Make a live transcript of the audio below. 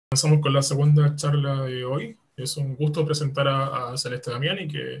Comenzamos con la segunda charla de hoy. Es un gusto presentar a Celeste Damiani,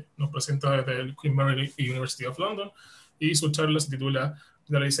 que nos presenta desde el Queen Mary University of London, y su charla se titula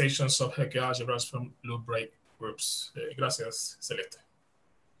Generalizations of Hecke Algebras from Loop Break Groups. Gracias, Celeste.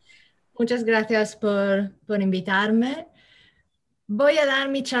 Muchas gracias por invitarme. Voy a dar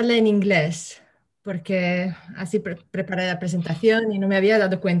mi charla en inglés, porque así preparé la presentación y no me había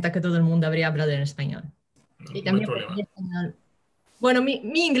dado cuenta que todo el mundo habría hablado en español. Y No hay también porque problema. mi español. Bueno,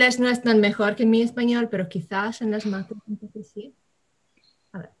 mi inglés no es tan mejor que mi español, pero quizás en las mates un poco sí.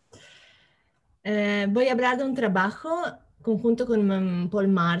 A ver. Voy a hablar de un trabajo conjunto con Paul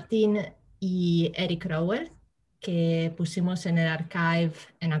Martin y Eric Rowell que pusimos en el archive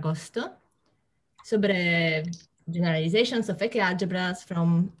en agosto sobre generalizations of Hecke algebras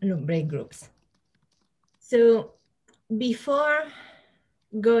from loop break groups. So before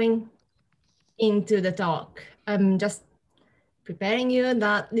going into the talk, I'm just preparing you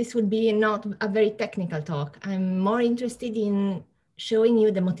that this would be not a very technical talk. I'm more interested in showing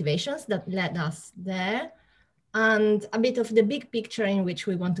you the motivations that led us there and a bit of the big picture in which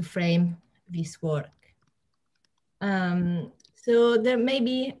we want to frame this work. So there may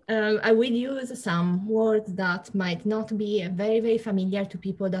be, I will use some words that might not be very, very familiar to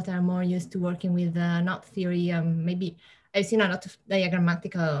people that are more used to working with knot theory. Maybe I've seen a lot of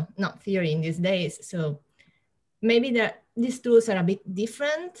diagrammatical knot theory in these days. So maybe these tools are a bit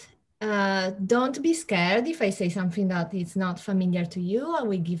different. Don't be scared if I say something that is not familiar to you. I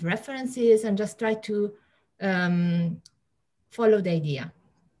will give references and just try to follow the idea.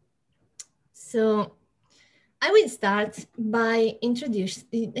 So I will start by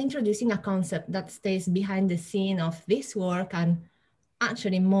introducing a concept that stays behind the scene of this work and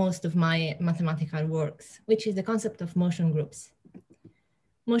actually most of my mathematical works, which is the concept of motion groups.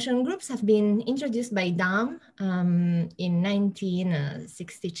 Motion groups have been introduced by Dam in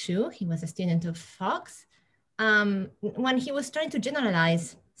 1962. He was a student of Fox when he was trying to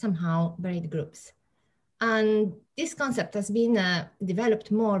generalize somehow varied groups. And this concept has been developed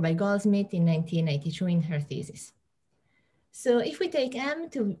more by Goldsmith in 1982 in her thesis. So if we take M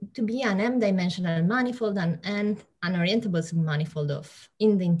to be an M-dimensional manifold and N an orientable submanifold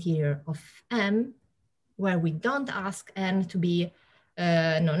in the interior of M, where we don't ask N to be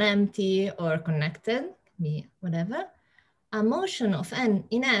non-empty or connected, be whatever, a motion of N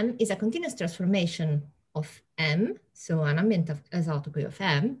in M is a continuous transformation of M, so an ambient isotopy of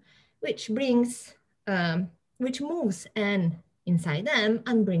M, which moves N inside M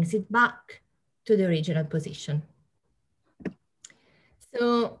and brings it back to the original position.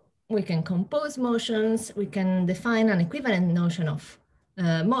 So we can compose motions, we can define an equivalent notion of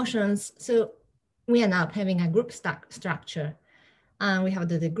motions. So we end up having a group structure. And we have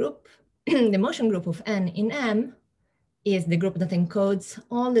the group, the motion group of N in M is the group that encodes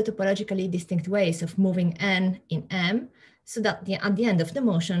all the topologically distinct ways of moving N in M, so that at the end of the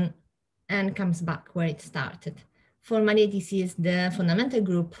motion, N comes back where it started. Formally, this is the fundamental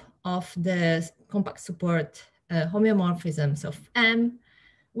group of the compact support homeomorphisms of M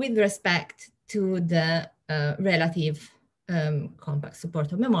with respect to the relative compact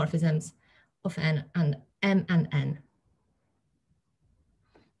support homeomorphisms of N and M and N.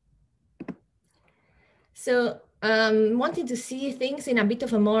 So wanting to see things in a bit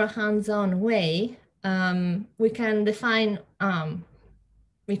of a more hands-on way, we can define,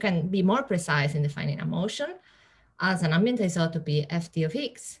 we can be more precise in defining a motion as an ambient isotopy Ft of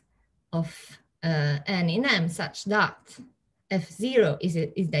X of N in M, such that F0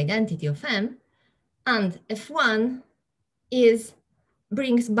 is the identity of M, and F1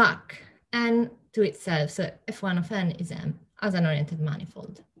 brings back N to itself. So F1 of N is M as an oriented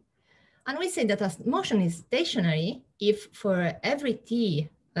manifold. And we say that a motion is stationary if for every t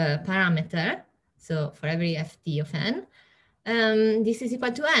parameter, so for every ft of n, this is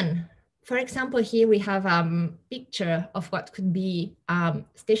equal to n. For example, here we have a picture of what could be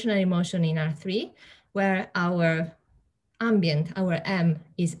stationary motion in R3, where our ambient, our M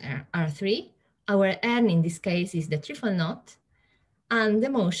is R3, our N in this case is the triple knot, and the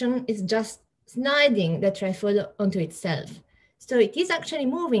motion is just sliding the trefoil onto itself. So it is actually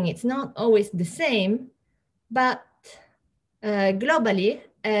moving, it's not always the same, but globally,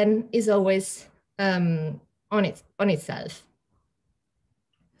 N is always on itself.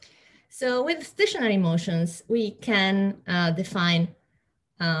 So with stationary motions, we can define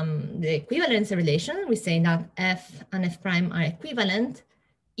the equivalence relation. We say that F and F prime are equivalent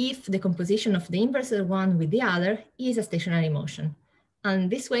if the composition of the inverse of one with the other is a stationary motion.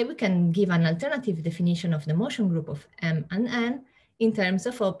 And this way we can give an alternative definition of the motion group of M and N in terms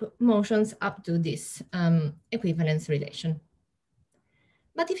of motions up to this equivalence relation.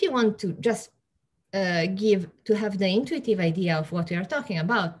 But if you want to just have the intuitive idea of what we are talking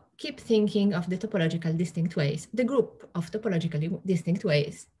about, keep thinking of the topological distinct ways, the group of topologically distinct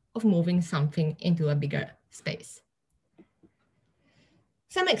ways of moving something into a bigger space.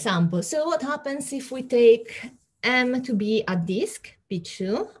 Some examples. So what happens if we take M to be a disk,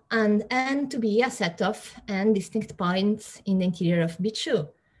 B2, and N to be a set of N distinct points in the interior of B2?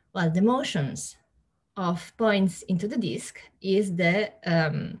 Well, the motions of points into the disk is the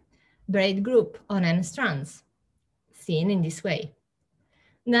braid group on N strands, seen in this way.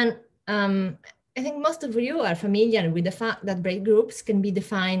 Then I think most of you are familiar with the fact that braid groups can be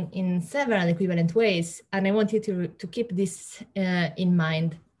defined in several equivalent ways, and I want you to keep this in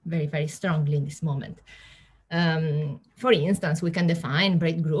mind very, very strongly in this moment. For instance, we can define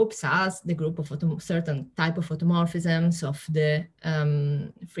braid groups as the group of certain type of automorphisms of the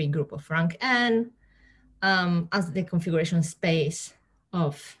free group of rank N, as the configuration space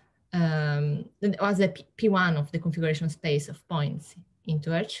of, as the P1 of the configuration space of points into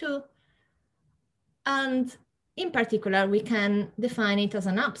R2. And in particular, we can define it as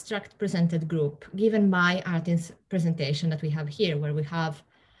an abstract presented group given by Artin's presentation that we have here, where we have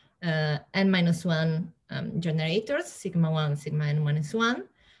N-1 generators, sigma 1, sigma N minus 1,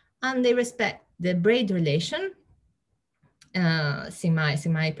 and they respect the braid relation, sigma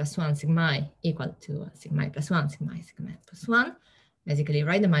I plus 1, sigma I equal to sigma I plus 1, sigma I plus 1, basically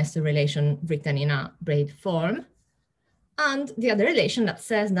Reidemeister relation written in a braid form. And the other relation that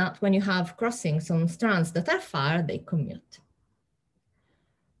says that when you have crossings on strands that are far, they commute.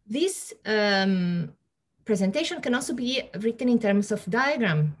 This presentation can also be written in terms of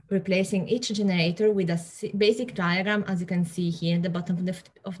diagram, replacing each generator with a basic diagram, as you can see here at the bottom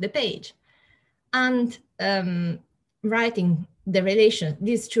of the page. And writing the relation,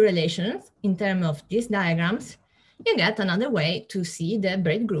 these two relations in terms of these diagrams, you get another way to see the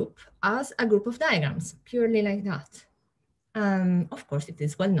braid group as a group of diagrams, purely like that. Of course, it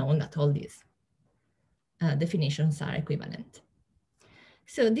is well known that all these definitions are equivalent.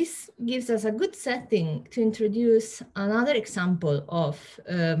 So this gives us a good setting to introduce another example of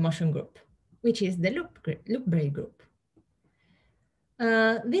motion group, which is the loop braid group.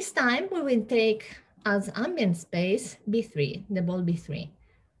 This time we will take as ambient space B3, the ball B3.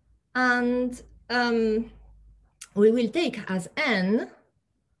 And we will take as N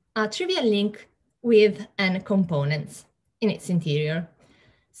a trivial link with N components in its interior.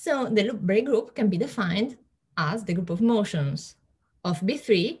 So the loop braid group can be defined as the group of motions of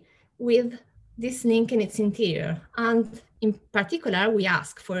B3 with this link in its interior. And in particular, we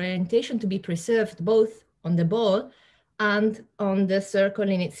ask for orientation to be preserved both on the ball and on the circle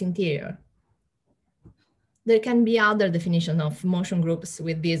in its interior. There can be other definition of motion groups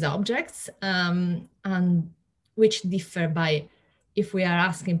with these objects, and which differ by if we are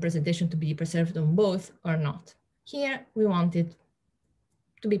asking presentation to be preserved on both or not. Here, we want it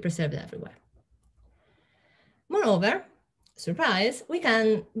to be preserved everywhere. Moreover, surprise, we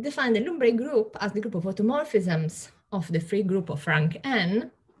can define the loop braid group as the group of automorphisms of the free group of rank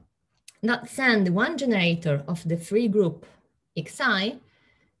N that send one generator of the free group Xi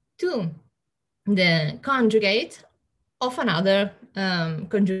to the conjugate of another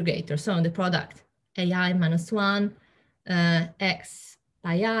conjugator. So the product AI minus 1, X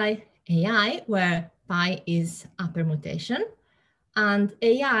pi I, AI, where pi is a permutation, and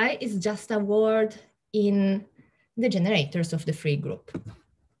AI is just a word in the generators of the free group.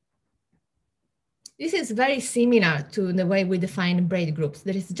 This is very similar to the way we define braid groups.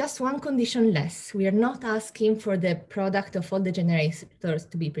 There is just one condition less. We are not asking for the product of all the generators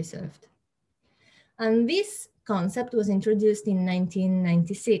to be preserved. And this concept was introduced in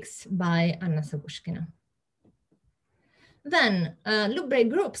 1996 by Anna Sabushkina. Then loop braid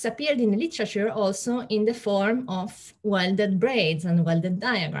groups appeared in the literature also in the form of welded braids and welded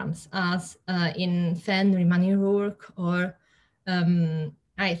diagrams, as in Fenn, Riemann, Rourke, or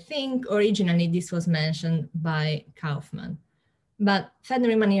I think originally this was mentioned by Kaufman. But Fenn,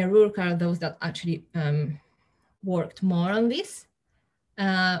 Riemann, and Rourke are those that actually worked more on this,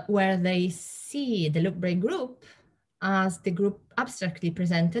 where they see the loop braid group as the group abstractly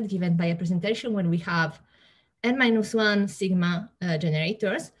presented, given by a presentation when we have N-1 sigma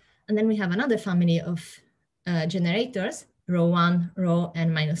generators, and then we have another family of generators, rho 1, rho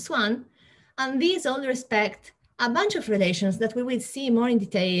N-1, and these all respect a bunch of relations that we will see more in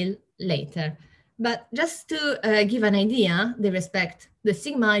detail later. But just to give an idea, they respect the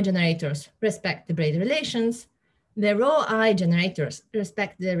sigma I generators, respect the braid relations, the rho I generators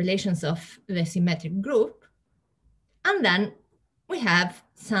respect the relations of the symmetric group, and then we have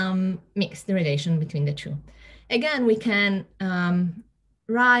some mixed relation between the two. Again, we can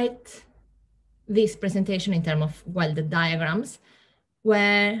write this presentation in terms of, well, the diagrams,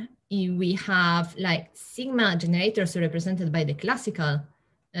 where we have like sigma generators represented by the classical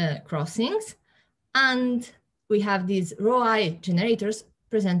crossings, and we have these rho I generators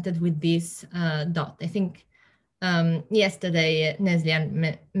presented with this dot. I think yesterday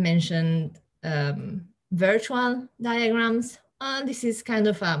Neslian mentioned virtual diagrams, and this is kind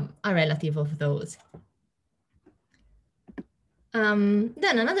of a relative of those. Then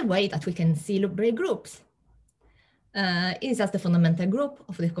another way that we can see loop break groups is as the fundamental group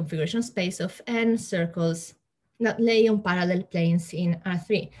of the configuration space of n circles that lay on parallel planes in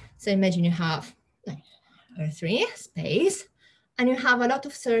R3. So imagine you have like R3 space, and you have a lot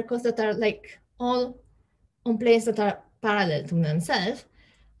of circles that are like all on planes that are parallel to themselves.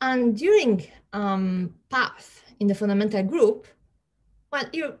 And during path in the fundamental group, well,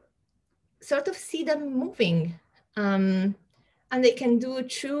 you sort of see them moving. And they can do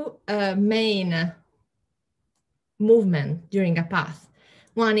two main movement during a path.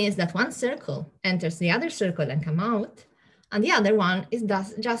 One is that one circle enters the other circle and come out, and the other one is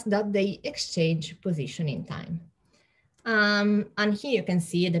just that they exchange position in time. And here you can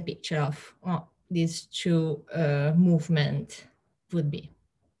see the picture of what these two movement would be.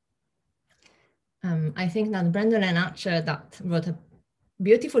 I think that Brandon and Archer that wrote a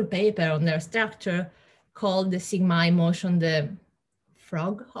beautiful paper on their structure called the sigma I motion, the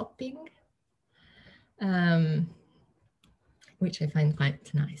frog hopping, which I find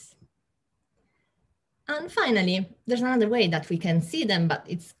quite nice. And finally, there's another way that we can see them, but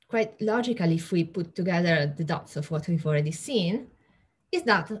it's quite logical if we put together the dots of what we've already seen, is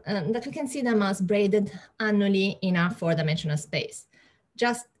that, that we can see them as braided annually in our four-dimensional space.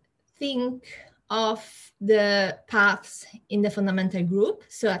 Just think of the paths in the fundamental group.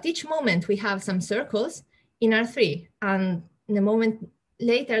 So at each moment, we have some circles in R3, and in a moment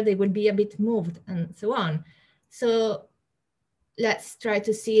later, they will be a bit moved and so on. So let's try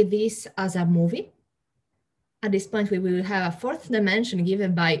to see this as a movie. At this point, we will have a fourth dimension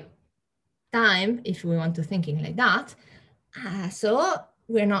given by time, if we want to thinking like that. So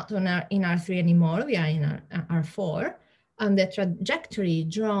we're not in R3 anymore, we are in R4, and the trajectory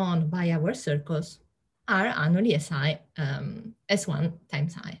drawn by our circles are annually SI, S1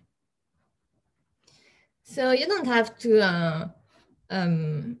 times I. So you don't have to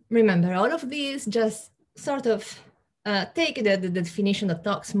remember all of these, just sort of take the definition that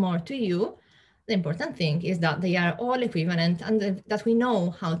talks more to you. The important thing is that they are all equivalent and that we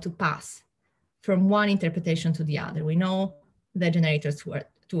know how to pass from one interpretation to the other. We know the generators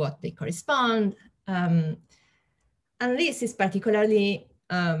to what they correspond. And this is particularly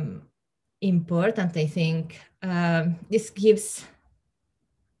important, I think. This gives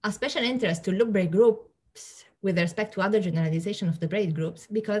a special interest to loop break groups with respect to other generalization of the braid groups,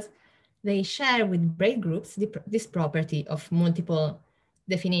 because they share with braid groups this property of multiple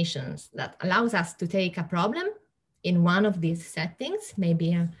definitions that allows us to take a problem in one of these settings,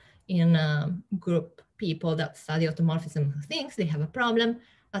 maybe in a group people that study automorphism who thinks they have a problem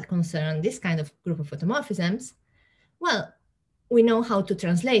that concern this kind of group of automorphisms. Well, we know how to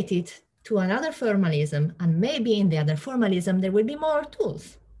translate it to another formalism, and maybe in the other formalism, there will be more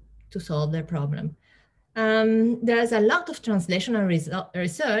tools to solve their problem. There's a lot of translational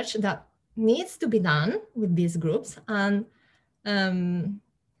research that needs to be done with these groups and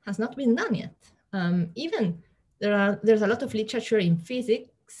has not been done yet. Even there's a lot of literature in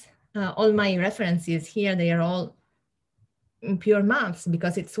physics. All my references here, they are all in pure maths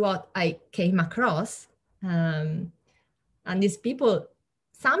because it's what I came across. And these people,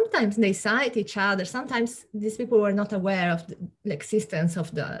 sometimes they cite each other. Sometimes these people were not aware of the existence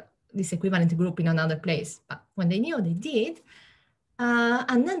of this equivalent group in another place. But when they knew, they did.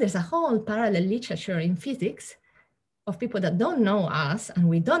 And then there's a whole parallel literature in physics of people that don't know us and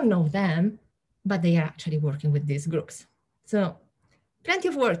we don't know them, but they are actually working with these groups. So plenty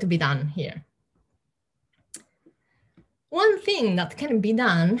of work to be done here. One thing that can be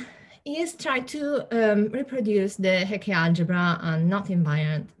done is try to reproduce the Hecke algebra and not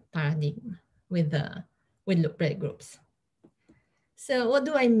invariant paradigm with loop break groups. So what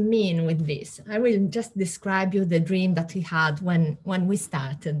do I mean with this? I will just describe you the dream that we had when we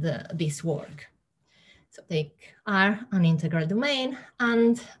started this work. So take R, an integral domain,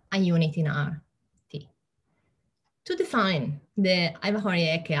 and a unit in R, T. To define the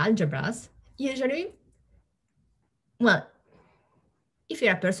Iwahori-Hecke algebras, usually, well, if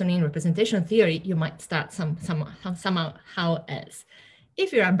you're a person in representation theory, you might start somehow else.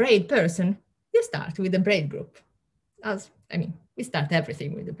 If you're a braid person, you start with the braid group. We start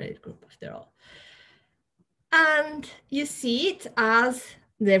everything with the braid group after all. And you see it as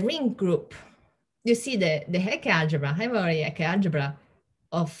the ring group. You see the Hecke algebra, Highbury Hecke algebra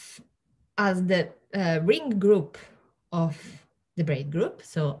as the ring group of the braid group,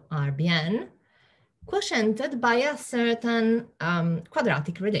 so RBN, quotiented by a certain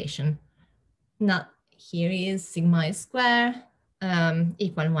quadratic relation. Now, here is sigma I square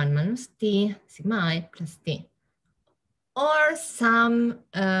equal 1 minus t, sigma I plus t, or some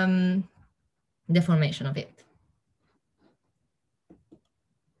deformation of it.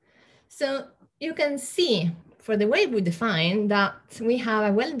 So you can see for the way we define that we have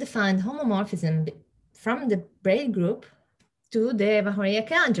a well-defined homomorphism from the braid group to the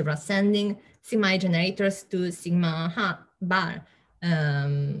Hecke algebra, sending sigma I generators to sigma bar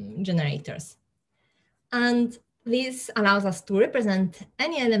generators. And this allows us to represent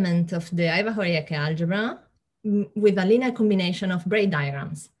any element of the Hecke algebra with a linear combination of braid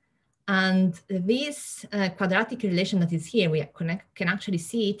diagrams. And this quadratic relation that is here, we can actually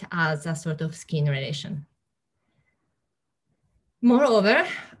see it as a sort of skin relation. Moreover,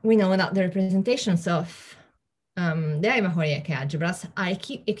 we know that the representations of the Hecke algebras are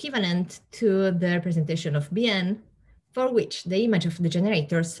equivalent to the representation of Bn, for which the image of the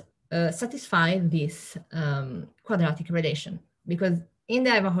generators satisfy this quadratic relation. Because in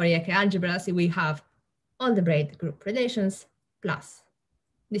the Hecke algebras, we have all the braid group relations plus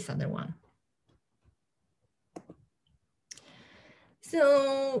this other one.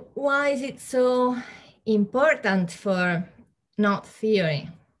 So why is it so important for knot theory,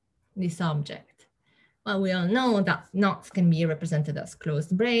 this object? Well, we all know that knots can be represented as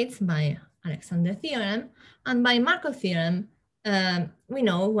closed braids by Alexander theorem, and by Markov theorem, we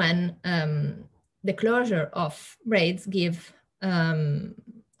know when the closure of braids give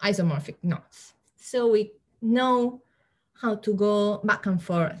isomorphic knots. So we know how to go back and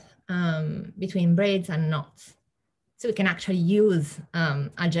forth between braids and knots. So we can actually use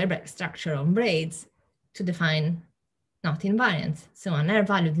algebraic structure of braids to define knot invariants. So an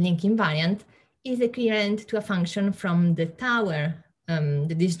R-valued link invariant is equivalent to a function from the tower,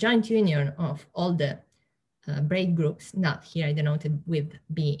 the disjoint union of all the braid groups, that here I denoted with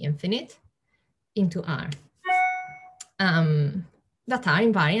B infinite, into R. That are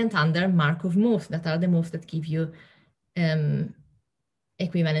invariant under Markov moves, that are the moves that give you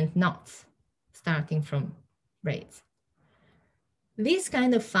equivalent knots starting from braids. These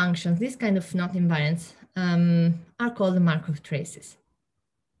kind of functions, these kind of knot invariants are called Markov traces.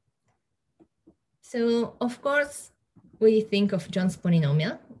 So of course, we think of John's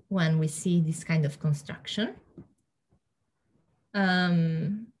polynomial when we see this kind of construction.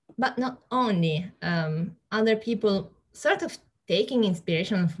 But not only, other people sort of taking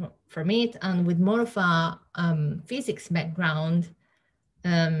inspiration from it and with more of a physics background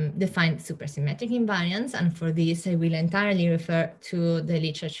define supersymmetric invariants. And for this, I will entirely refer to the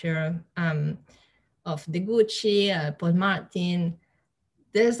literature of Degucci, Paul Martin.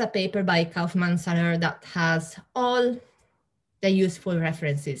 There's a paper by Kaufman-Saller that has all the useful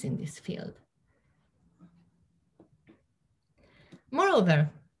references in this field. Moreover,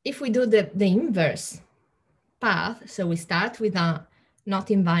 if we do the inverse path, so we start with a knot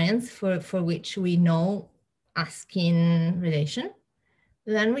invariance for which we know a skin relation,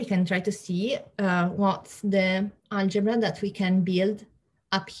 then we can try to see what's the algebra that we can build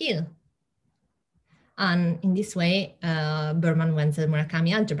uphill. And in this way, Berman, Wenzel,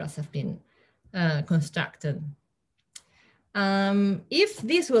 Murakami algebras have been constructed. If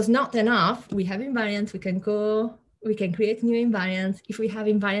this was not enough, we have invariants, we can create new invariants. If we have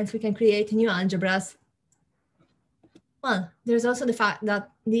invariants, we can create new algebras. Well, there's also the fact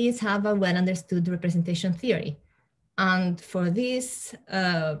that these have a well understood representation theory. And for this,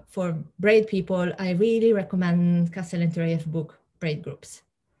 for braid people, I really recommend Cassel and Teoria book, Braid Groups.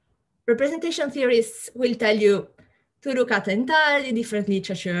 Representation theorists will tell you to look at entirely different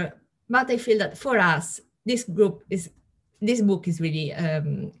literature, but I feel that for us, this book is really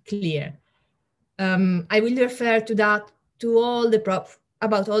clear. I will refer to that, to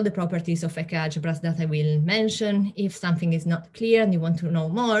about all the properties of Hecke algebras that I will mention. If something is not clear and you want to know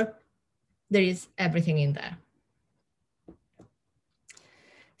more, there is everything in there.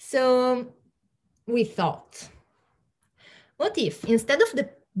 So we thought, what if instead of the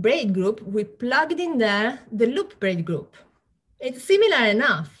braid group, we plugged in there the loop braid group? It's similar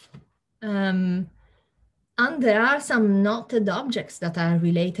enough. And there are some knotted objects that are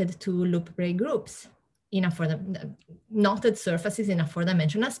related to loop braid groups in knotted surfaces in a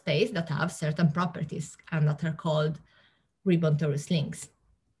four-dimensional space that have certain properties and that are called ribbon torus links.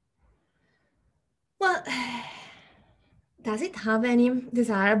 Well, does it have any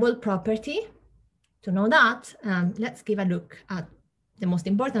desirable property? To know that, let's give a look at the most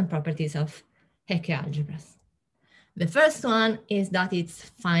important properties of Hecke algebras. The first one is that it's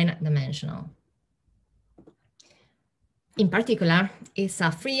finite dimensional. In particular, it's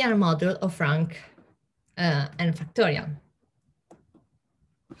a three-year model of rank n factorial.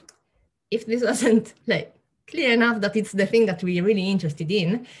 If this wasn't clear enough that it's the thing that we're really interested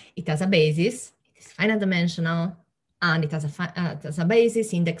in, it has a basis, it is finite dimensional, and it has a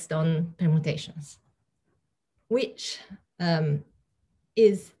basis indexed on permutations, which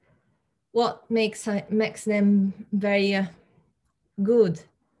is what makes them very good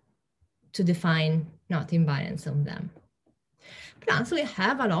to define not invariance on them. Plus, we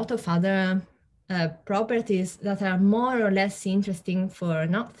have a lot of other properties that are more or less interesting for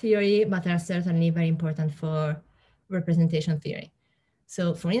knot theory, but are certainly very important for representation theory.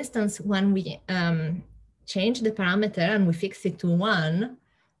 So for instance, when we change the parameter and we fix it to 1,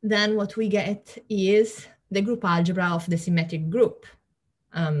 then what we get is the group algebra of the symmetric group.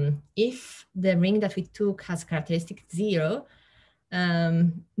 If the ring that we took has characteristic 0,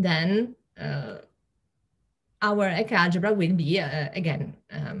 then our Hecke algebra will be, again,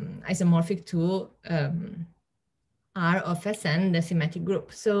 isomorphic to R of Sn, the symmetric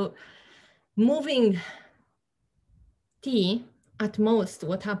group. So moving T, at most,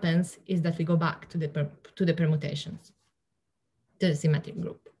 what happens is that we go back to the permutations, to the symmetric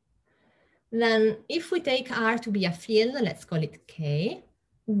group. Then if we take R to be a field, let's call it K,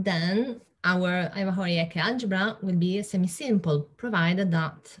 then our Hecke algebra will be semi-simple, provided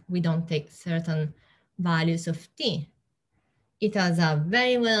that we don't take certain values of T. It has a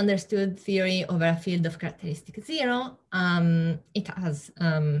very well understood theory over a field of characteristic 0. It has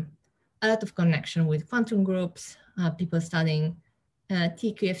a lot of connection with quantum groups, people studying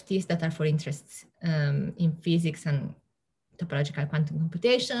TQFTs that are for interests in physics and topological quantum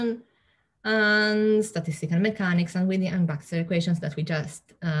computation, and statistical mechanics, and with the Young-Baxter equations that we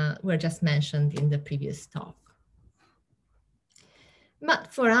were just mentioned in the previous talk.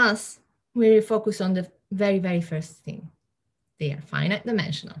 But for us, we focus on the very, very first thing. They are finite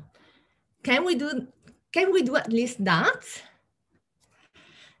dimensional. Can we do at least that?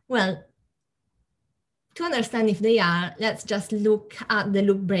 Well, to understand if they are, let's just look at the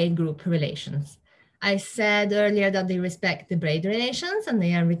loop-braid group relations. I said earlier that they respect the braid relations, and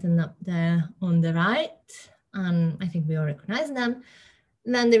they are written up there on the right, and I think we all recognize them.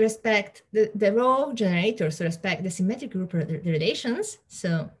 Then they respect the row generators respect the symmetric group relations.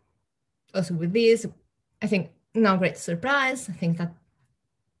 So also with this, I think no great surprise. I think that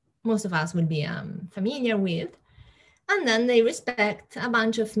most of us will be familiar with. And then they respect a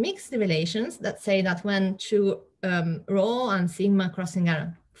bunch of mixed relations that say that when two rho and sigma crossing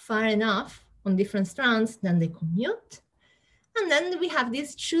are far enough on different strands, then they commute. And then we have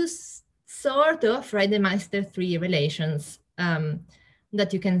these two sort of Reidemeister 3 relations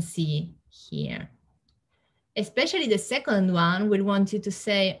that you can see here. Especially the second one will want you to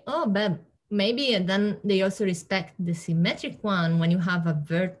say, oh, but maybe then they also respect the symmetric one when you have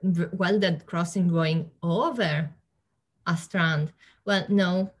a welded crossing going over a strand. Well,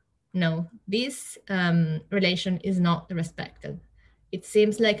 no, this relation is not respected. It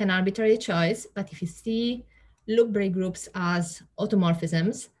seems like an arbitrary choice, but if you see loop-braid groups as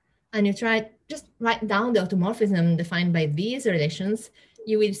automorphisms, and you just write down the automorphism defined by these relations,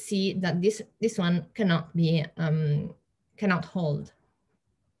 you will see that this one cannot be cannot hold.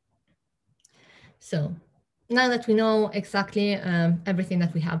 So now that we know exactly everything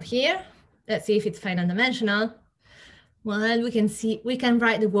that we have here, let's see if it's finite dimensional. Well, we can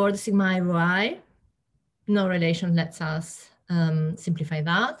write the word sigma I rho I. No relation lets us simplify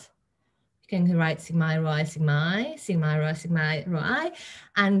that. You can write sigma I rho I, sigma I, sigma I rho I, sigma I rho I,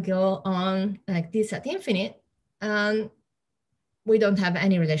 and go on like this at infinite. And we don't have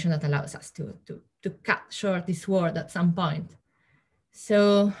any relation that allows us to cut short this word at some point.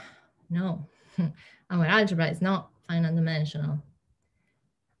 So no, our algebra is not finite dimensional.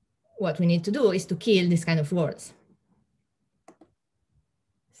 What we need to do is to kill this kind of words.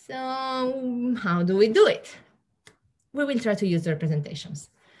 So how do we do it? We will try to use the representations.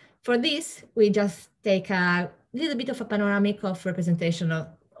 For this, we just take a little bit of a panoramic of representation of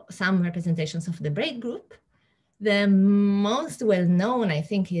some representations of the braid group. The most well-known, I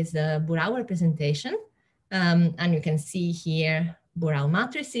think, is the Burau representation. And you can see here Burau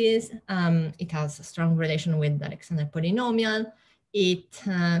matrices. It has a strong relation with the Alexander polynomial. It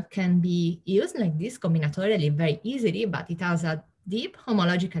can be used like this combinatorially very easily, but it has a deep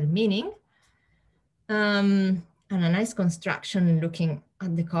homological meaning and a nice construction looking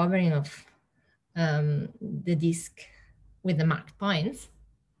at the covering of the disk with the marked points.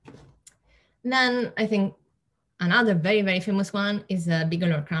 Then I think another very, very famous one is a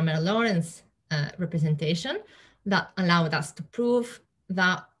Bigelow-Kramer-Lorentz representation that allowed us to prove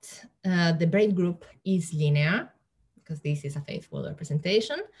that the braid group is linear, because this is a faithful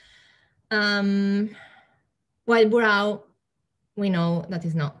representation. While Burau, we know that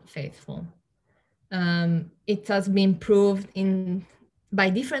is not faithful. It has been proved by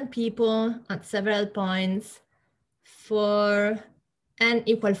different people at several points. For n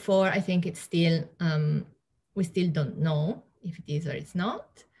equal 4, I think it's still, we still don't know if it is or it's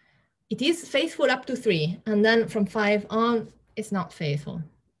not. It is faithful up to 3, and then from 5 on, it's not faithful.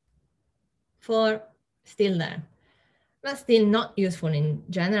 4, still there. But still not useful in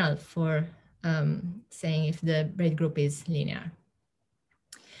general for saying if the braid group is linear.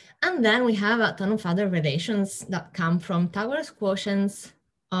 And then we have a ton of other relations that come from Tagore's quotients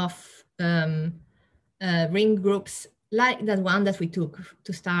of ring groups, like that one that we took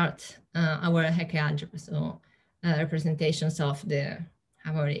to start our Hecke algebra. So representations of the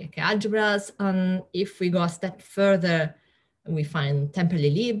Hecke algebras. And if we go a step further, we find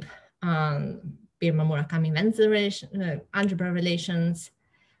Temperley-Lieb and Birman-Murakami-Wenzel algebra relations.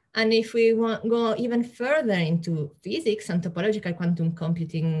 And if we go even further into physics and topological quantum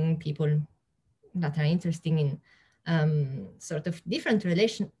computing, people that are interested in sort of different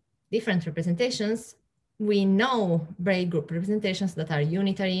representations, we know braid group representations that are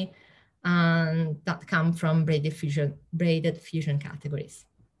unitary and that come from braided fusion categories.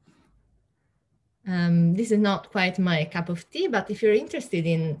 This is not quite my cup of tea, but if you're interested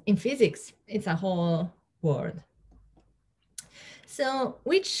in physics, it's a whole world. So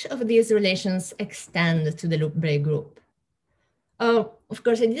which of these relations extend to the loop braid group? Oh, of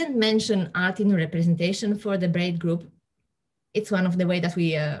course, I didn't mention Artin representation for the braid group. It's one of the ways that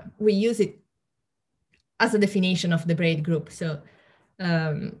we use it as a definition of the braid group. So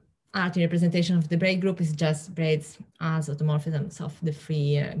Artin representation of the braid group is just braids as automorphisms of the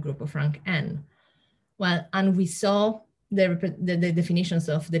free group of rank n. Well, and we saw the definitions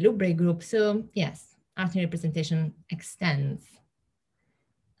of the loop braid group. So yes, Artin representation extends.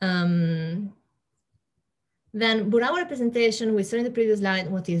 Then Burau representation, we saw in the previous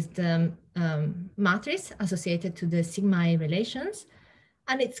slide what is the matrix associated to the sigma I relations.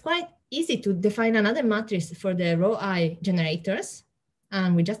 And it's quite easy to define another matrix for the rho I generators.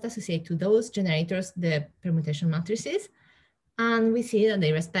 And we just associate to those generators the permutation matrices. And we see that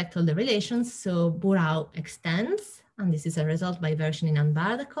they respect all the relations. So Burau extends, and this is a result by Vershinin and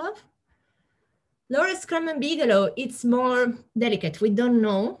Bardakov. Lorentz, Kramer, and Bigelow, it's more delicate. We don't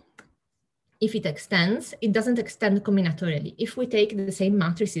know if it extends. It doesn't extend combinatorially. If we take the same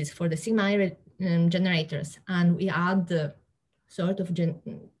matrices for the sigma I generators and we add the sort of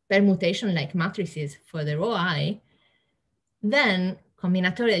permutation-like matrices for the rho I, then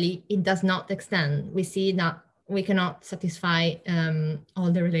combinatorially, it does not extend. We see that we cannot satisfy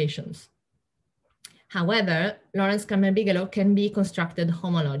all the relations. However, Lorentz, Kramer, Bigelow can be constructed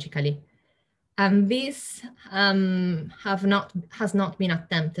homologically. And this has not been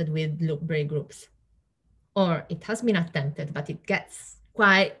attempted with loop braid groups. Or it has been attempted, but it gets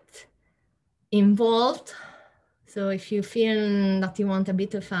quite involved. So if you feel that you want a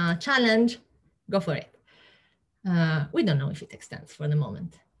bit of a challenge, go for it. We don't know if it extends for the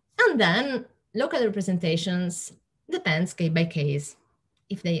moment. And then local representations depends case by case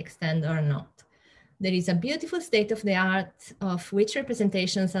if they extend or not. There is a beautiful state of the art of which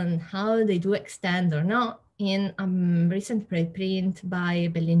representations and how they do extend or not in a recent preprint by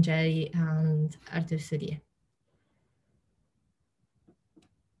Bellingeri and Arthur Soulier.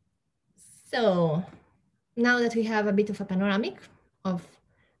 So now that we have a bit of a panoramic of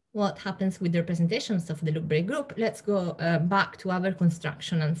what happens with the representations of the loop braid group, let's go back to our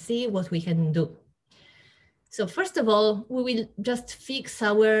construction and see what we can do. So first of all, we will just fix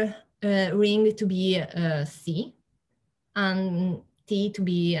our ring to be C and T to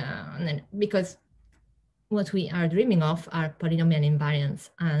be, because what we are dreaming of are polynomial invariants,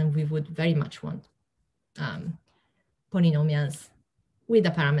 and we would very much want polynomials with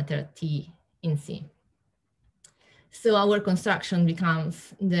a parameter T in C. So our construction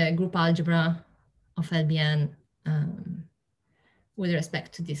becomes the group algebra of LBN with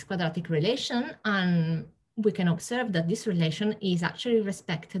respect to this quadratic relation, and we can observe that this relation is actually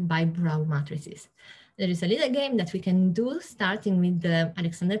respected by Burau matrices. There is a little game that we can do starting with the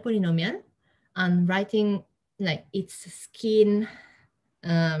Alexander polynomial and writing like its skin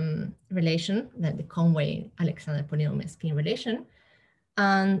relation, like the Conway-Alexander polynomial skin relation,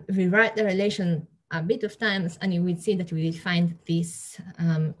 and rewrite the relation a bit of times, and you will see that we will find this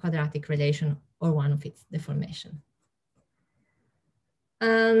quadratic relation or one of its deformation.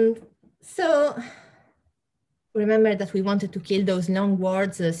 And So remember that we wanted to kill those long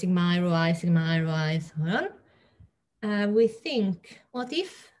words, sigma I rho I, sigma I rho I, so on. We think, what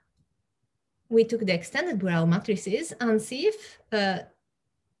if we took the extended Borel matrices and see if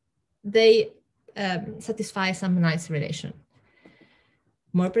they satisfy some nice relation.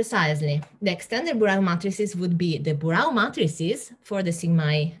 More precisely, the extended Borel matrices would be the Borel matrices for the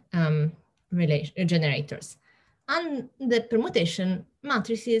sigma generators, and the permutation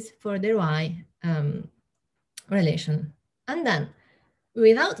matrices for the Y relation. And then,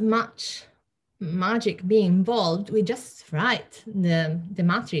 without much magic being involved, we just write the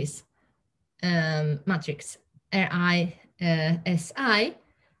matrix Ri Si,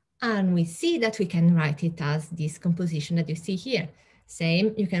 and we see that we can write it as this composition that you see here.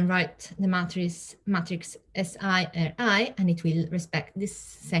 Same, you can write the matrix Si Ri, and it will respect this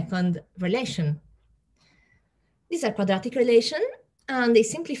second relation. These are quadratic relation, and they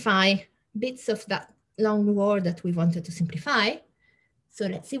simplify bits of that long word that we wanted to simplify. So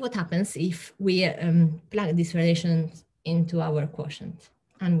let's see what happens if we plug these relations into our quotient,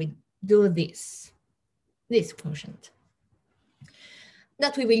 and we do this quotient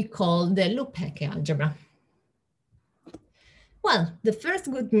that we will call the loop Hecke algebra. Well, the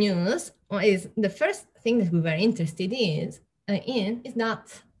first good news is the first thing that we were interested in is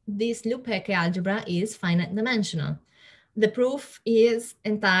that this loop Hecke algebra is finite dimensional. The proof is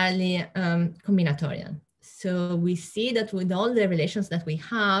entirely combinatorial. So we see that with all the relations that we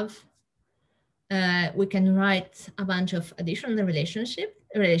have, we can write a bunch of additional relations,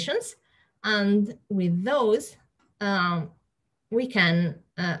 and with those, we can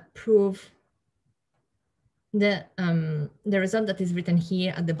prove the result that is written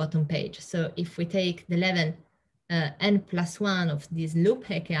here at the bottom page. So if we take the level n+1 of this loop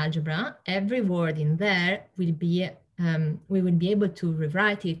Hecke algebra, every word in there will be, we will be able to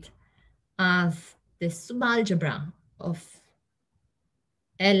rewrite it as the subalgebra of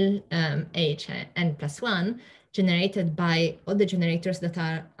LHn+1 generated by all the generators that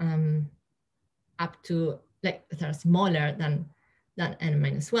are up to, like, that are smaller than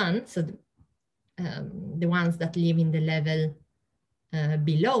n-1. So the ones that live in the level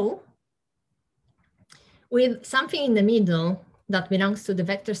below, with something in the middle that belongs to the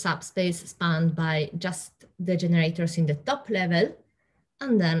vector subspace spanned by just the generators in the top level,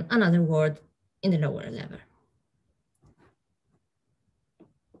 and then another word in the lower level.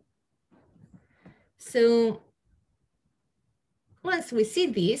 So once we see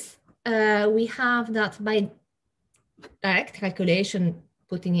this, we have that by direct calculation,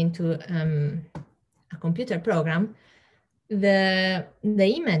 putting into a computer program, the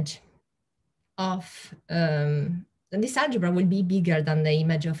image of this algebra will be bigger than the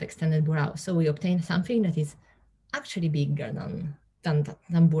image of extended Borel. So we obtain something that is actually bigger than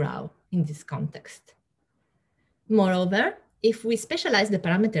Borel in this context. Moreover, if we specialize the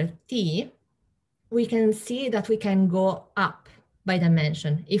parameter t, we can see that we can go up by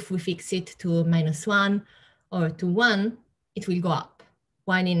dimension. If we fix it to -1 or to 1, it will go up.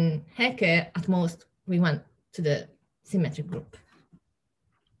 While in Hecke, at most, we went to the symmetric group.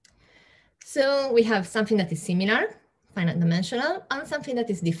 So we have something that is similar, finite dimensional, and something that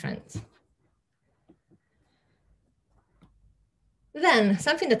is different. Then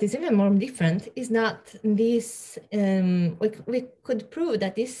something that is even more different is that this, we could prove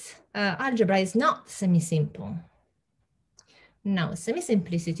that this algebra is not semi-simple. Now,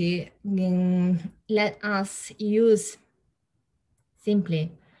 semi-simplicity let us use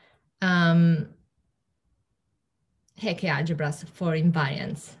simply Hecke algebras for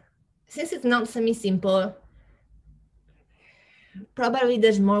invariance. Since it's not semi-simple, probably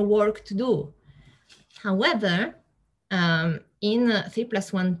there's more work to do. However, in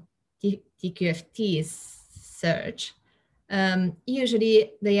 3+1 TQFT search,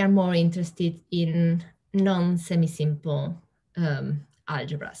 usually they are more interested in non-semi-simple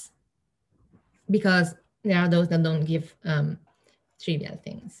algebras, because there are those that don't give trivial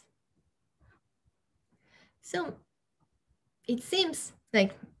things. So it seems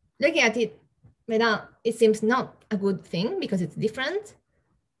like, looking at it, it seems not a good thing because it's different,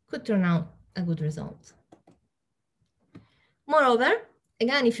 could turn out a good result. Moreover,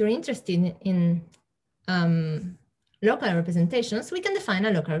 again, if you're interested in local representations, we can define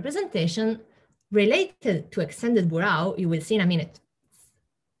a local representation related to extended Borel. You will see in a minute.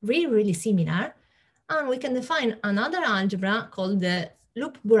 Really similar. And we can define another algebra called the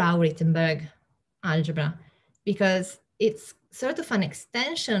loop Borel-Rittenberg algebra, because it's sort of an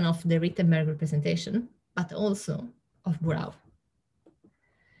extension of the Rittenberg representation, but also of Borel.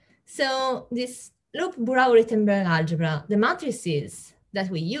 So this loop Borel-Rittenberg algebra, the matrices that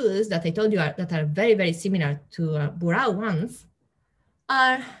we use, that I told you that are very, very similar to Burao ones,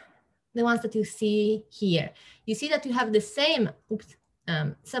 are the ones that you see here. You see that you have the same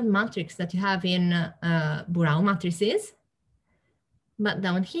submatrix that you have in Burao matrices, but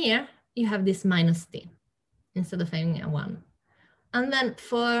down here you have this minus t instead of having a 1. And then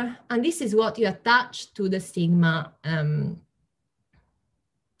and this is what you attach to the sigma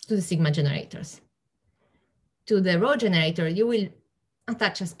generators. To the row generator, you will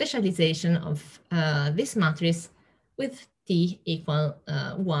attach a specialization of this matrix with t equal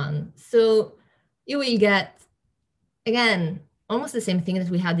 1. So you will get, again, almost the same thing that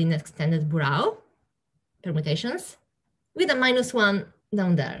we had in extended Burao permutations with a -1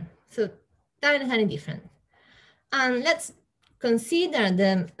 down there. So tiny different. And let's consider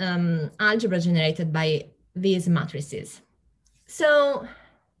the algebra generated by these matrices. So,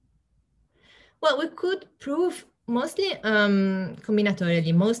 well, we could prove mostly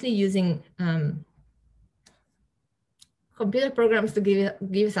combinatorially, mostly using computer programs to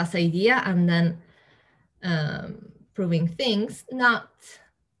give us idea and then proving things, not,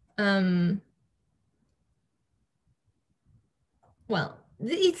 well,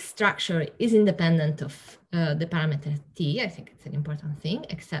 its structure is independent of the parameter t. I think it's an important thing,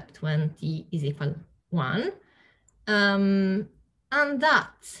 except when t is equal 1. And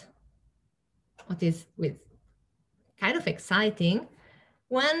that, what is kind of exciting,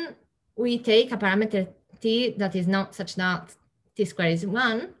 when we take a parameter t that is not such that t squared is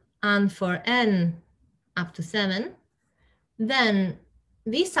 1, and for n up to 7, then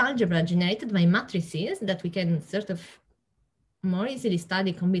this algebra generated by matrices that we can sort of more easily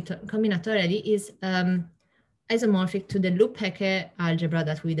study combinatorially is isomorphic to the loop-Hecke algebra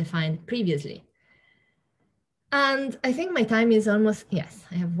that we defined previously. And I think my time is almost, yes,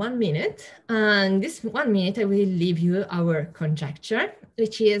 I have 1 minute. And this 1 minute, I will leave you our conjecture,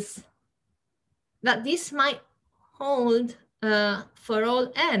 which is that this might hold for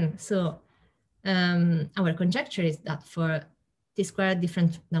all n. So our conjecture is that for t squared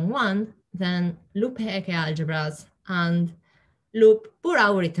different than 1, then loop-Hecke algebras and loop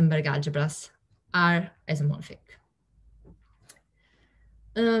Burao-Rittenberg algebras are isomorphic.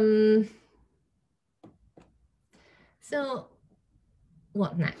 So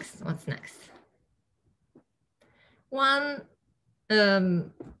what next? What's next? One,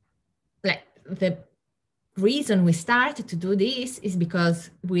 like the reason we started to do this is because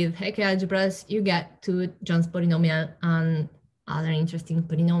with Hecke algebras, you get to John's polynomial and other interesting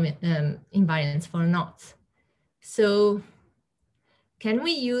polynomial invariants for knots. So can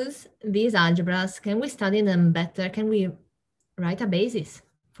we use these algebras? Can we study them better? Can we write a basis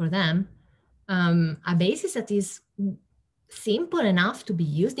for them? A basis that is simple enough to be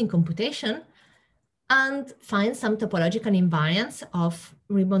used in computation and find some topological invariants of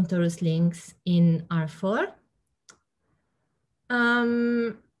ribbon torus links in R4.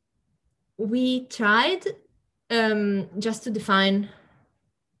 We tried just to define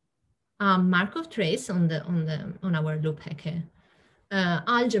a Markov trace on our loop-Hecke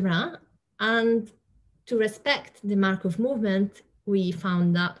algebra, and to respect the Markov movement, we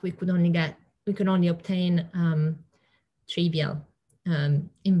found that we could only obtain trivial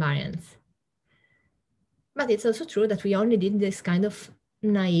invariants. But it's also true that we only did this kind of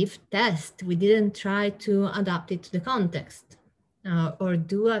naive test. We didn't try to adapt it to the context or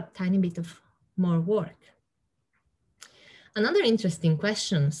do a tiny bit of more work. Another interesting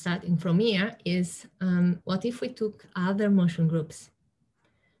question starting from here is, what if we took other motion groups?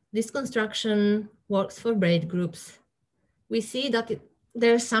 This construction works for braid groups. We see that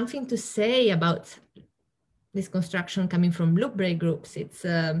there's something to say about this construction coming from loop braid groups. It's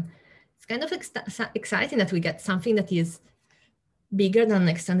kind of exciting that we get something that is bigger than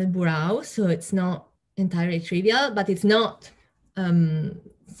extended Burao, so it's not entirely trivial, but it's not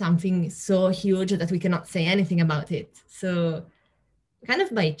something so huge that we cannot say anything about it. So kind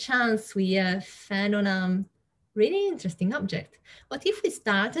of by chance, we fell on a really interesting object. What if we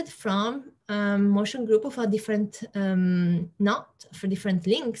started from motion group of a different knot for different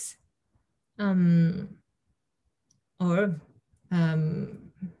links? Or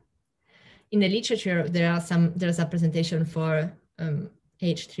in the literature, there's a presentation for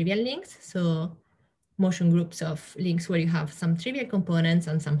H trivial links. So motion groups of links where you have some trivial components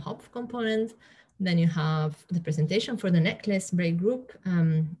and some Hopf components. Then you have the presentation for the necklace braid group,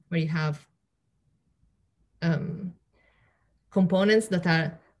 where you have components that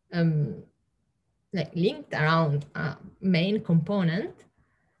are like linked around a main component.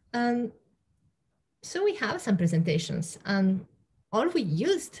 And so we have some presentations, and all we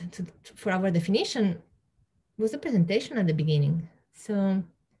used for our definition was the presentation at the beginning. So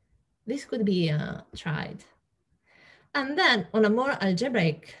this could be tried. And then on a more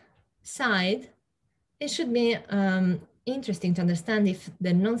algebraic side, it should be interesting to understand if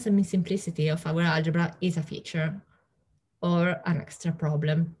the non-semi-simplicity of our algebra is a feature or an extra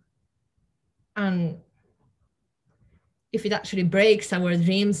problem. And if it actually breaks our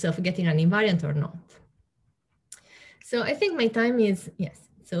dreams of getting an invariant or not. So I think my time is, yes,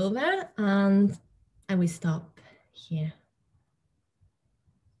 it's over, and I will stop here.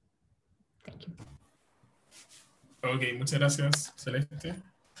 Thank you. Ok, muchas gracias, Celeste.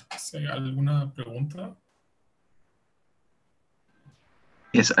 Si hay alguna pregunta.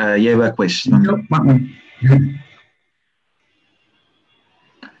 Yes, you have a question. No,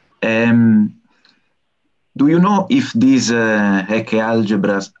 do you know if these Hecke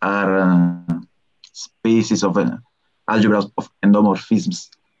algebras are spaces of algebras of endomorphisms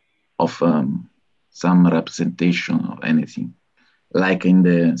of some representation or anything, like in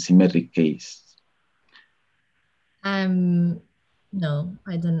the symmetric case? No,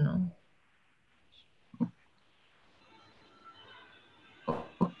 I don't know.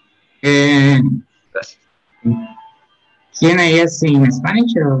 Gracias. ¿Quién es in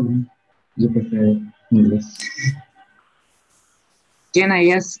Spanish or you prefer English? ¿Quién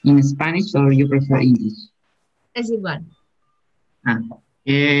es in Spanish or you prefer English? Es igual.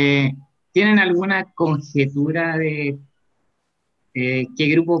 ¿Tienen alguna conjetura de qué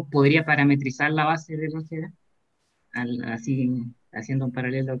grupo podría parametrizar la base de Álgebra? Así, haciendo un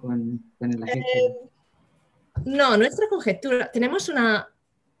paralelo con el agente. No, nuestra conjetura, tenemos una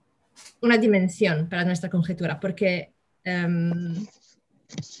dimensión para nuestra conjetura, porque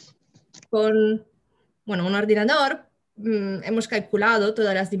con un ordenador hemos calculado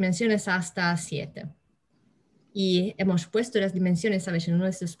todas las dimensiones hasta 7. Y hemos puesto las dimensiones, ¿sabes? En uno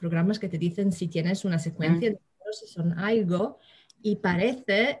de estos programas que te dicen si tienes una secuencia de números, si son algo, y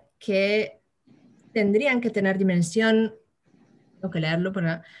parece que tendrían que tener dimensión, tengo que leerlo,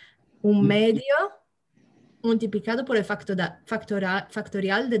 para un medio multiplicado por el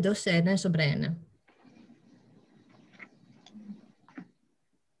factorial de 2n sobre n.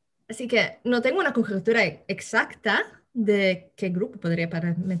 Así que no tengo una conjetura exacta de qué grupo podría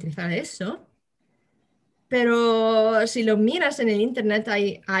parametrizar eso, pero si lo miras en el internet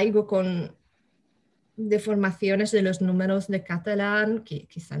hay algo con deformaciones de los números de Catalan que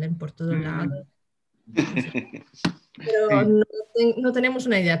salen por todos lados. Pero no tenemos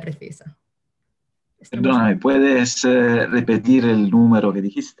una idea precisa. Perdóname, ¿puedes repetir el número que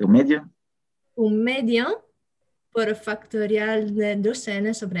dijiste? ¿Un medio? Un medio por factorial de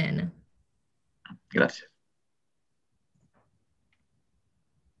 2n sobre n. Gracias.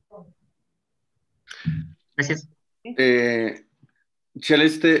 Gracias.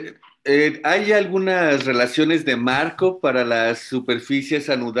 Celeste, ¿hay algunas relaciones de marco para las superficies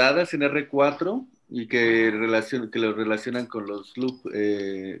anudadas en R4 y que lo relacionan con los loop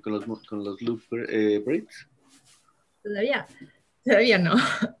breaks? Todavía no.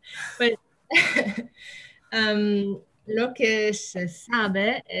 Pues, lo que se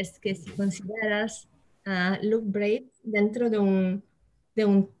sabe es que si consideras loop breaks dentro de un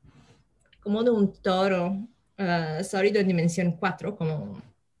toro sólido en dimensión 4, como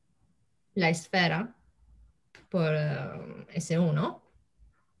la esfera por S1,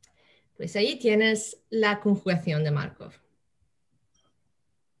 pues ahí tienes la conjugación de Markov.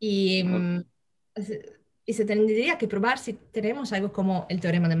 Y se tendría que probar si tenemos algo como el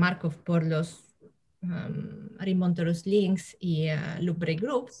teorema de Markov por los Riemann-Torus links y loop break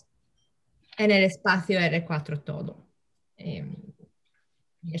groups en el espacio R4 todo. Y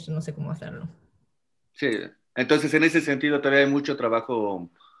eso no sé cómo hacerlo. Sí, entonces en ese sentido todavía hay mucho trabajo,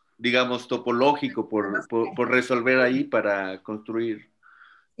 digamos, topológico por resolver ahí para construir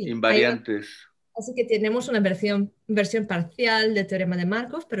invariantes. Así que tenemos una versión parcial del teorema de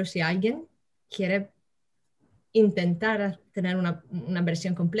Markov, pero si alguien quiere intentar tener una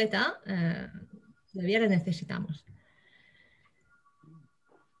versión completa, todavía la necesitamos.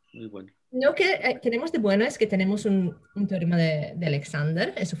 Muy bueno. Lo que tenemos de bueno es que tenemos un teorema de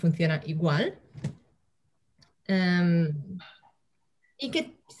Alexander, eso funciona igual. Y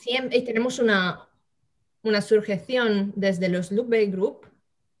que siempre tenemos una surjeción desde los loop break group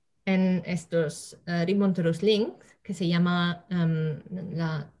en estos Riemann-Torus links que se llama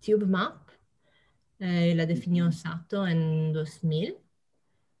la Tube Map. La definió Sato en 2000.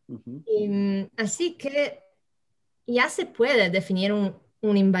 Así que ya se puede definir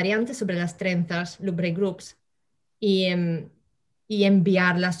un invariante sobre las trenzas loop break groups y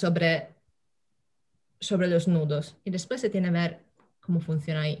enviarla sobre los nudos. Y después se tiene que ver cómo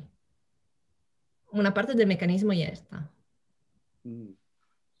funciona ahí. Una parte del mecanismo ya está.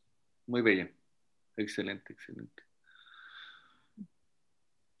 Muy bella. Excelente, excelente.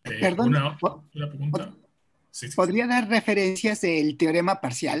 Perdón, Una pregunta. Sí. ¿podría dar referencias del teorema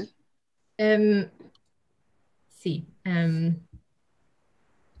parcial? Sí.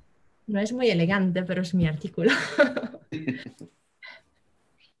 No es muy elegante, pero es mi artículo.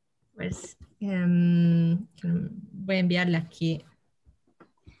 Pues voy a enviarle aquí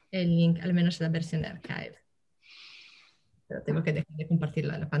el link, al menos la versión de archive. Pero tengo que dejar de compartir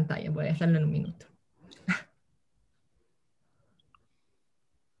la pantalla. Voy a hacerlo en un minuto.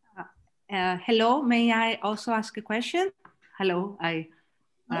 Hello, may I also ask a question? Hello, hi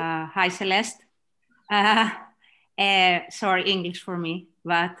Celeste. Sorry, English for me.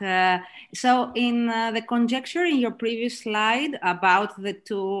 But so in the conjecture in your previous slide about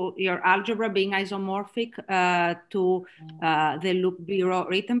your algebra being isomorphic to the loop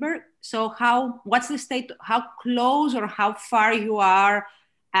Rickenberg. So what's the state? How close or how far you are?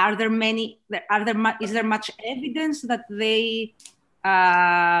 Is there much evidence that they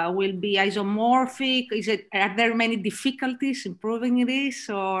will be isomorphic? Are there many difficulties in proving this,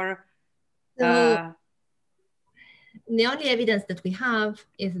 or? So the only evidence that we have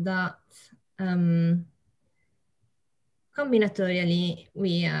is that combinatorially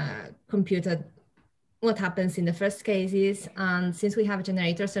we computed what happens in the first cases, and since we have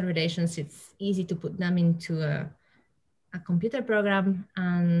generators and relations, it's easy to put them into a computer program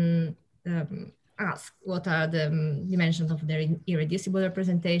and ask what are the dimensions of their irreducible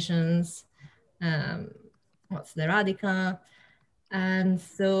representations, what's the radical, and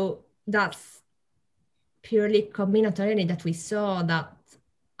so that's purely combinatorially that we saw that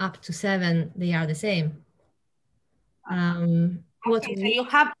up to 7 they are the same. What so you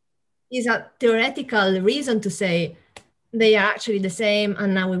have is a theoretical reason to say they are actually the same,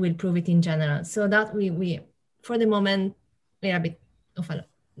 and now we will prove it in general. So that we for the moment we are a bit of a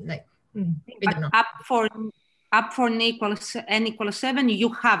like we don't know. Up for n equals 7, you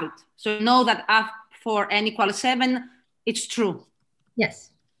have it. So you know that up for n equals 7, it's true. Yes.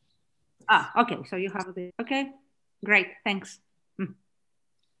 Okay. So you have it. Okay, great. Thanks.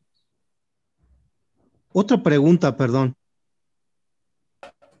 Otra pregunta, perdón.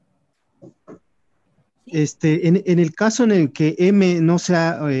 En el caso en el que M no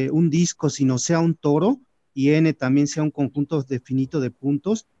sea un disco, sino sea un toro, y N también sea un conjunto definito de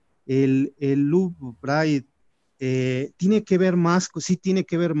puntos, el loop Braid tiene que ver más, sí tiene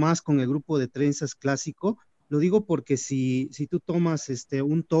que ver más con el grupo de trenzas clásico. Lo digo porque si tú tomas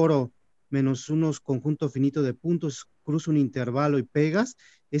un toro menos unos conjuntos finitos de puntos, cruza un intervalo y pegas,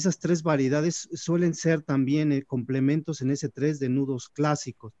 esas tres variedades suelen ser también complementos en S3 de nudos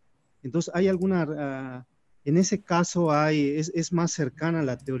clásicos. Entonces, ¿hay alguna, en ese caso es más cercana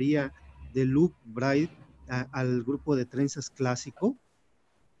la teoría de loop Braid al grupo de trenzas clásico?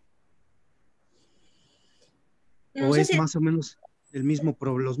 No ¿O sé es si más o menos los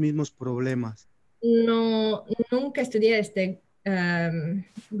mismos problemas? no, nunca estudié este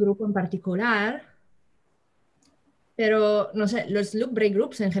grupo en particular, pero no sé, los loop break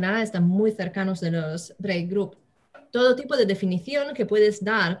groups en general están muy cercanos de los break group. Todo tipo de definición que puedes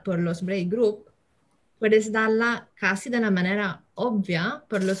dar por los break group, puedes darla casi de una manera obvia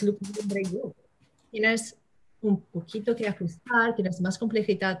por los loop break group. Tienes un poquito que ajustar, tienes más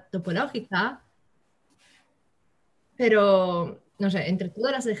complejidad topológica, pero no sé, entre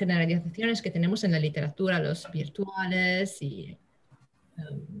todas las generalizaciones que tenemos en la literatura, los virtuales y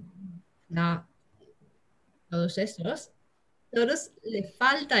todos esos, todos le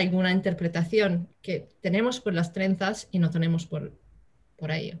falta alguna interpretación que tenemos por las trenzas y no tenemos por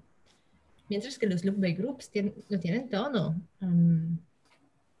ello. Mientras que los loop by groups lo tienen todo.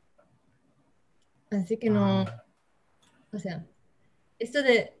 Así que no, o sea, esto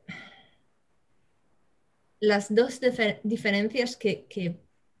de las dos diferencias que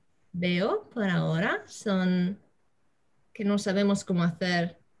veo por ahora son que no sabemos cómo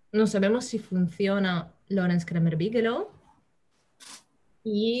hacer, no sabemos si funciona Lorentz-Kramer-Bigelow,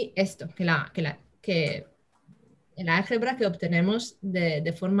 y esto, que el álgebra que obtenemos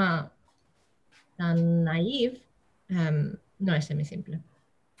de forma tan naive no es semisimple.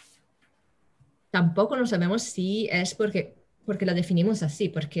 Tampoco no sabemos si es porque lo definimos así,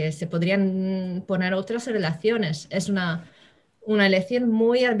 porque se podrían poner otras relaciones. Es una elección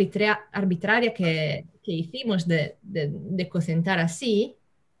muy arbitraria que hicimos de cocentar así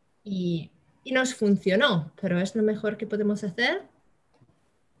y nos funcionó, pero ¿es lo mejor que podemos hacer?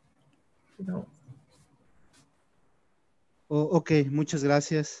 No. Ok, muchas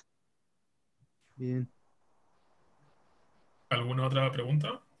gracias. Bien. ¿Alguna otra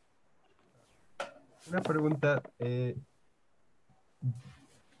pregunta? Una pregunta.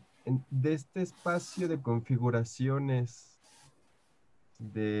 de este espacio de configuraciones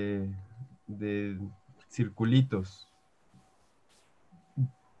de circulitos,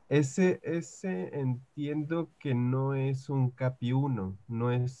 ese entiendo que no es un CAPI 1,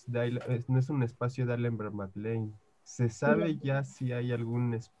 no es un espacio de Algebra-MATLAB. ¿Se sabe ya si hay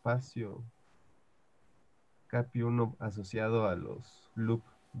algún espacio CAPI 1 asociado a los loop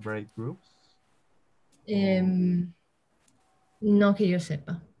break groups? No que yo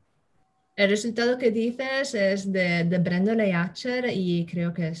sepa. El resultado que dices es de Brendel y Archer y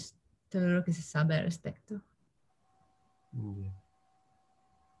creo que es todo lo que se sabe al respecto. Bien.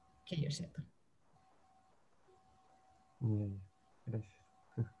 Que yo sepa. Bien. Gracias.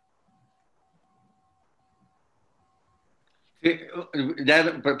 Sí,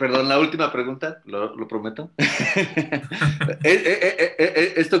 ya, perdón, la última pregunta, lo prometo.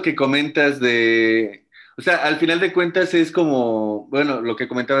 Esto que comentas de, o sea, al final de cuentas es como, bueno, lo que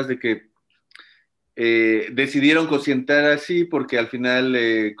comentabas de que decidieron cocientar así porque al final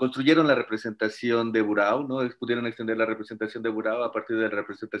construyeron la representación de Burau, ¿no? Pudieron extender la representación de Burau. A partir de la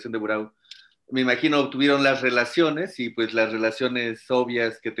representación de Burau, me imagino, obtuvieron las relaciones y pues las relaciones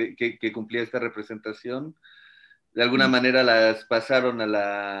obvias que cumplía esta representación de alguna manera las pasaron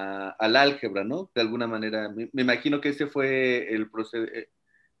al álgebra, ¿no? De alguna manera, me imagino que ese fue el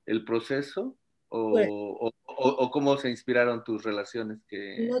proceso, Pues, o cómo se inspiraron tus relaciones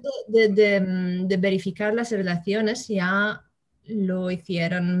que... de verificar las relaciones ya lo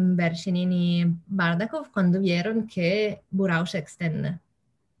hicieron Vershinin y Bardakov cuando vieron que Burau se extiende.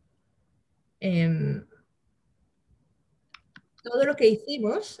 Todo lo que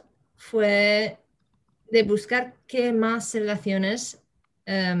hicimos fue de buscar qué más relaciones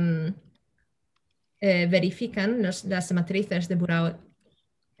verifican las matrices de Burau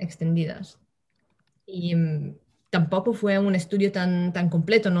extendidas. Y tampoco fue un estudio tan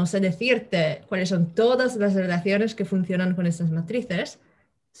completo, no sé decirte cuáles son todas las relaciones que funcionan con estas matrices,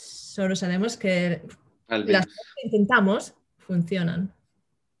 solo sabemos que las que intentamos funcionan.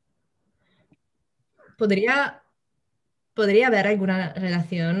 Podría haber alguna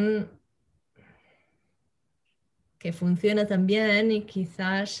relación que funcione también y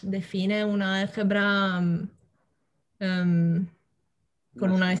quizás define una álgebra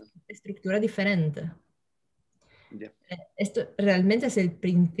con una estructura diferente. Yeah. Esto realmente es el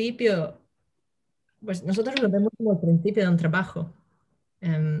principio, pues nosotros lo vemos como el principio de un trabajo,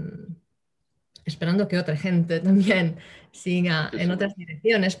 esperando que otra gente también siga en otras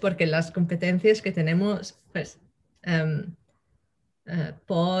direcciones, porque las competencias que tenemos, pues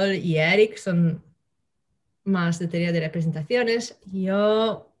Paul y Eric son más de teoría de representaciones.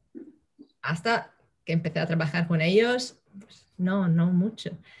 Yo, hasta que empecé a trabajar con ellos, pues no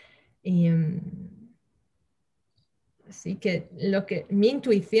mucho. Y así que mi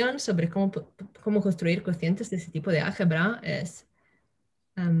intuición sobre cómo construir cocientes de ese tipo de álgebra es,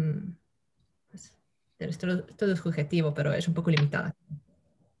 pues, todo es subjetivo, pero es un poco limitada.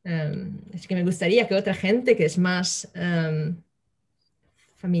 Así que me gustaría que otra gente que es más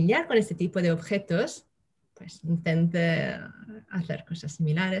familiar con este tipo de objetos, pues intente hacer cosas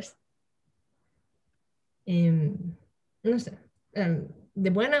similares. No sé, de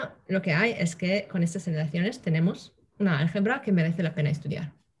buena lo que hay es que con estas relaciones tenemos una álgebra que merece la pena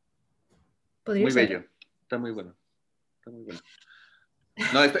estudiar. Muy bello, está muy bueno. Está muy bueno.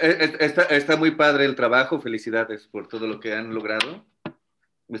 No, está muy padre el trabajo, felicidades por todo lo que han logrado.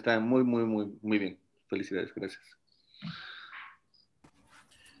 Está muy bien. Felicidades, gracias.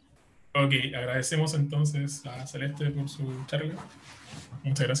 Ok, agradecemos entonces a Celeste por su charla.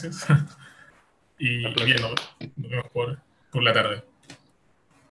 Muchas gracias. Y bien, nos vemos por la tarde.